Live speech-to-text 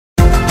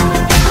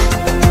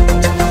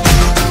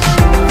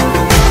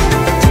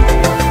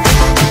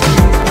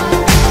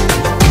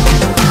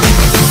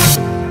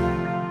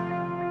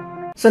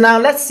So now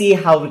let's see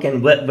how we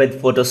can work with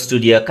Photo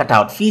Studio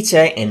cutout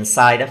feature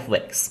inside of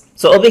Wix.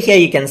 So over here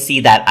you can see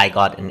that I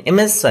got an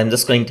image, so I'm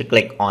just going to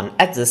click on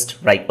adjust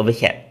right over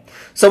here.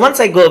 So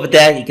once I go over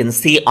there, you can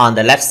see on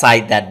the left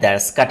side that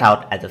there's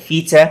cutout as a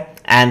feature,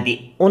 and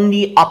the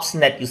only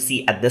option that you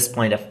see at this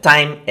point of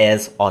time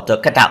is auto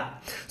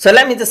cutout. So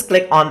let me just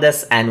click on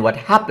this, and what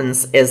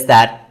happens is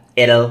that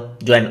it'll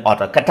do an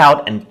auto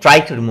cutout and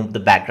try to remove the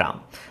background.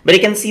 But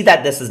you can see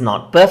that this is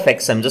not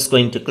perfect, so I'm just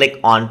going to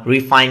click on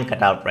refine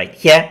cutout right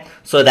here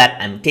so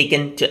that I'm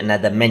taken to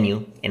another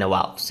menu in a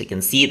while. So you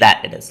can see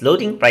that it is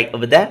loading right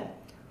over there,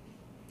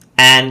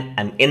 and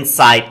I'm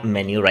inside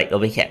menu right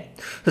over here.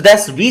 So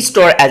there's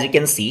restore, as you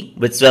can see,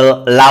 which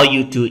will allow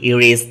you to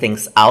erase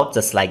things out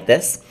just like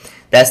this.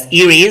 There's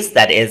erase,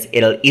 that is,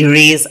 it'll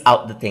erase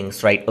out the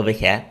things right over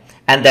here.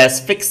 And there's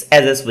fix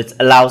edges, which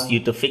allows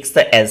you to fix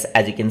the edge,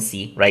 as you can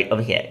see right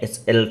over here.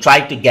 It'll try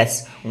to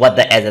guess what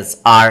the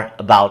edges are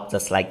about,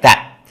 just like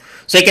that.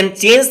 So you can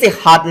change the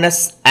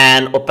hardness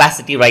and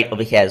opacity right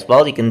over here as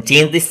well. You can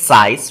change the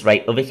size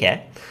right over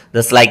here,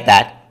 just like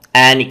that.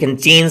 And you can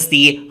change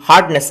the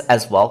hardness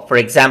as well. For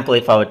example,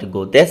 if I were to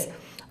go this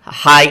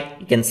high,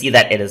 you can see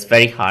that it is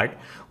very hard.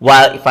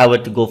 While if I were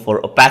to go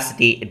for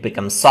opacity, it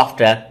becomes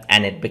softer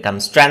and it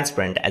becomes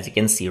transparent, as you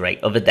can see right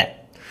over there.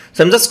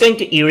 So I'm just going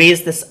to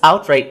erase this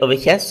out right over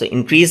here. So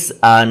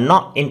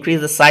not increase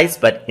the size,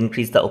 but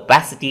increase the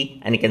opacity.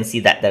 And you can see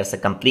that there's a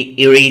complete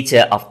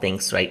erasure of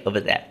things right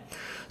over there.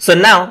 So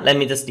now let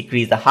me just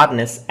decrease the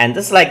hardness, and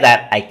just like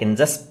that, I can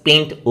just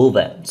paint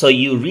over. So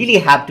you really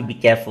have to be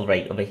careful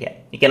right over here.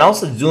 You can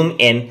also zoom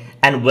in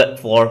and work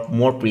for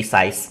more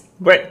precise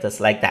work,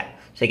 just like that.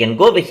 So you can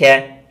go over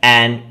here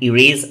and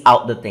erase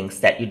out the things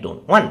that you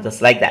don't want,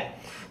 just like that.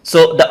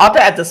 So the auto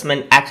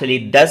adjustment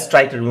actually does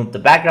try to remove the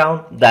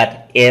background,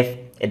 that if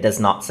it does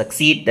not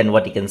succeed, then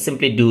what you can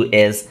simply do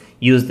is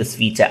use this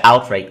feature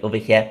out right over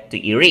here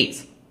to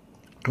erase,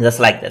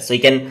 just like this. So you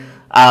can,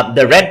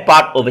 the red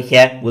part over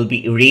here will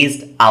be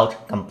erased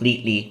out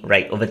completely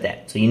right over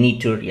there. So you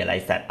need to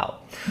realize that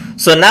out.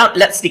 So now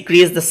let's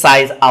decrease the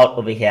size out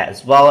over here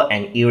as well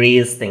and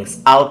erase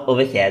things out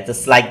over here,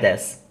 just like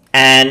this.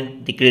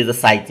 And decrease the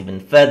size even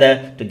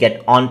further to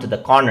get onto the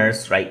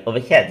corners right over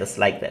here, just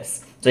like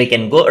this. So you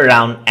can go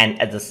around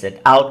and adjust it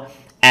out,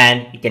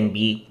 and you can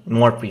be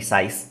more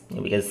precise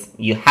because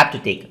you have to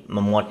take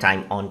more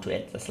time onto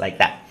it, just like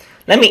that.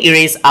 Let me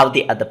erase out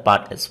the other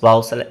part as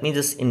well. So let me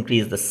just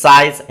increase the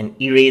size and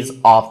erase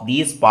off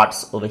these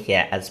parts over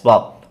here as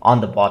well on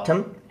the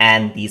bottom,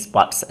 and these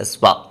parts as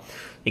well.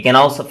 You can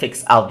also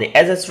fix out the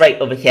edges right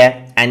over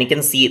here, and you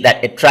can see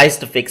that it tries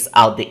to fix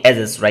out the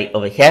edges right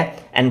over here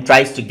and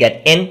tries to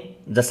get in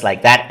just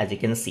like that, as you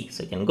can see.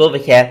 So you can go over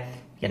here,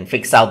 you can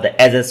fix out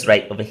the edges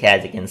right over here.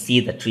 As you can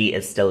see, the tree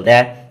is still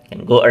there. You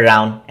can go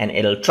around and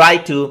it'll try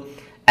to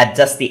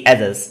adjust the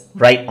edges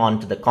right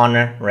onto the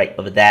corner right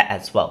over there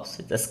as well.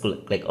 So just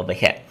click over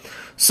here.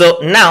 So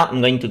now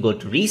I'm going to go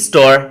to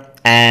restore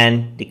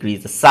and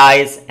decrease the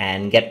size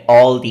and get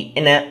all the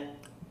inner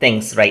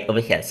things right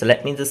over here. So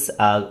let me just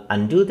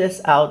undo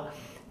this out,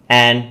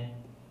 and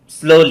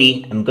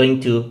slowly I'm going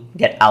to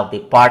get out the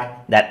part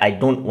that I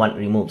don't want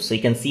removed. So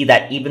you can see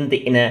that even the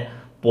inner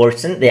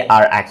portion, they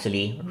are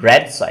actually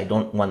red, so I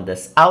don't want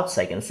this out.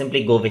 So I can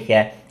simply go over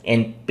here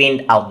and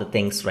paint out the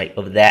things right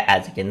over there,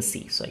 as you can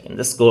see. So I can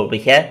just go over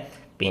here,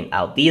 paint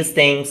out these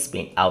things,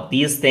 paint out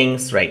these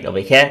things right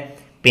over here,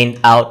 paint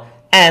out,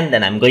 and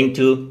then I'm going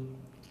to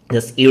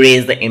just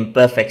erase the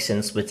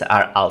imperfections which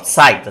are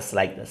outside, just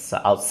like this.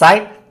 So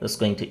outside, I'm just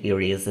going to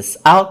erase this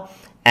out,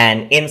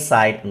 and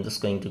inside I'm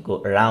just going to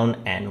go around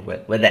and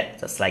work with it,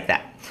 just like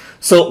that.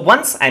 So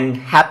once I'm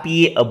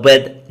happy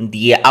with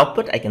the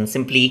output, I can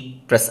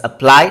simply press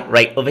apply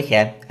right over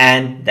here,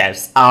 and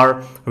there's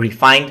our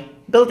refined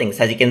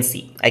buildings. As you can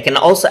see, I can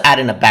also add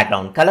in a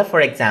background color,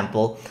 for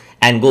example,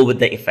 and go with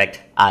the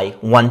effect I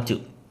want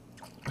to.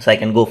 So I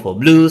can go for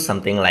blue,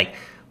 something like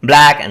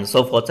black, and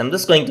so forth. So I'm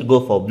just going to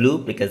go for blue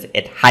because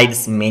it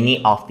hides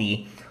many of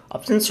the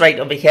options right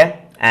over here,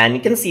 and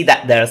you can see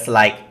that there's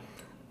like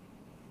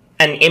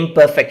an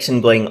imperfection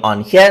going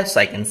on here.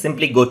 So I can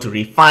simply go to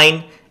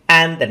refine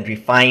and then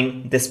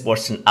refine this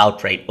portion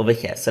out right over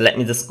here. So let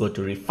me just go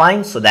to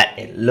refine so that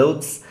it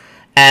loads,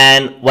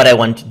 and what I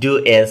want to do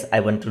is I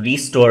want to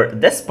restore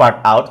this part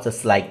out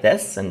just like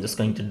this. I'm just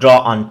going to draw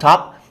on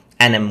top,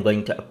 and I'm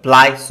going to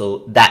apply,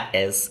 so that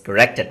is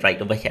corrected right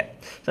over here.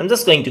 So I'm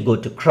just going to go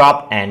to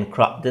crop and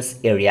crop this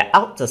area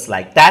out just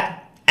like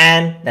that,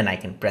 and then I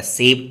can press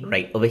save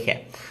right over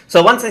here.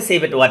 So once I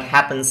save it, what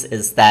happens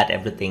is that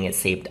everything is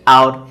saved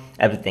out,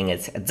 everything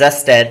is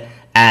adjusted,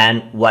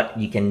 and what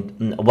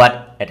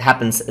it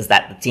happens is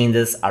that the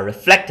changes are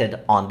reflected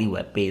on the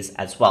web page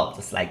as well,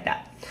 just like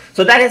that.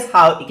 So that is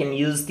how you can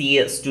use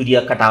the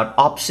Studio Cutout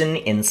option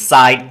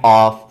inside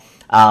of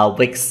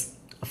Wix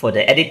for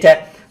the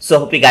editor. So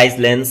hope you guys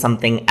learned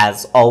something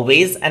as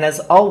always, and as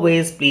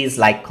always, please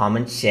like,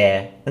 comment,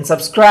 share, and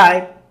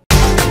subscribe.